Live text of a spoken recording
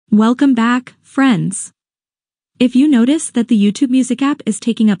Welcome back, friends. If you notice that the YouTube Music app is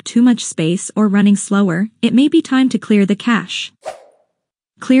taking up too much space or running slower, it may be time to clear the cache.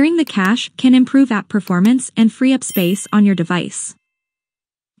 Clearing the cache can improve app performance and free up space on your device.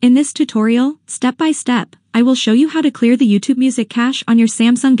 In this tutorial, step by step, I will show you how to clear the YouTube Music cache on your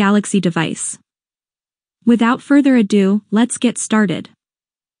Samsung Galaxy device. Without further ado, let's get started.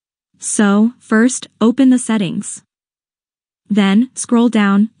 So, first, open the settings. Then, scroll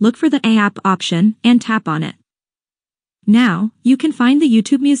down, look for the app option, and tap on it. Now, you can find the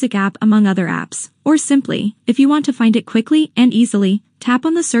YouTube Music app among other apps, or simply, if you want to find it quickly and easily, tap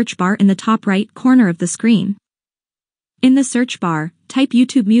on the search bar in the top right corner of the screen. In the search bar, type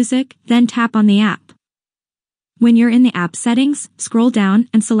YouTube Music, then tap on the app. When you're in the app settings, scroll down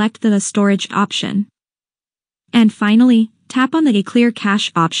and select the storage option. And finally, tap on the Clear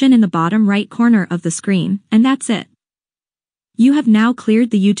Cache option in the bottom right corner of the screen, and that's it. You have now cleared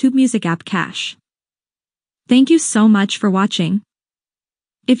the YouTube Music app cache. Thank you so much for watching.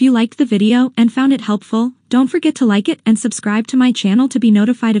 If you liked the video and found it helpful, don't forget to like it and subscribe to my channel to be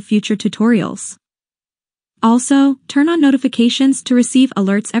notified of future tutorials. Also, turn on notifications to receive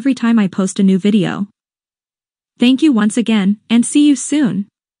alerts every time I post a new video. Thank you once again, and see you soon.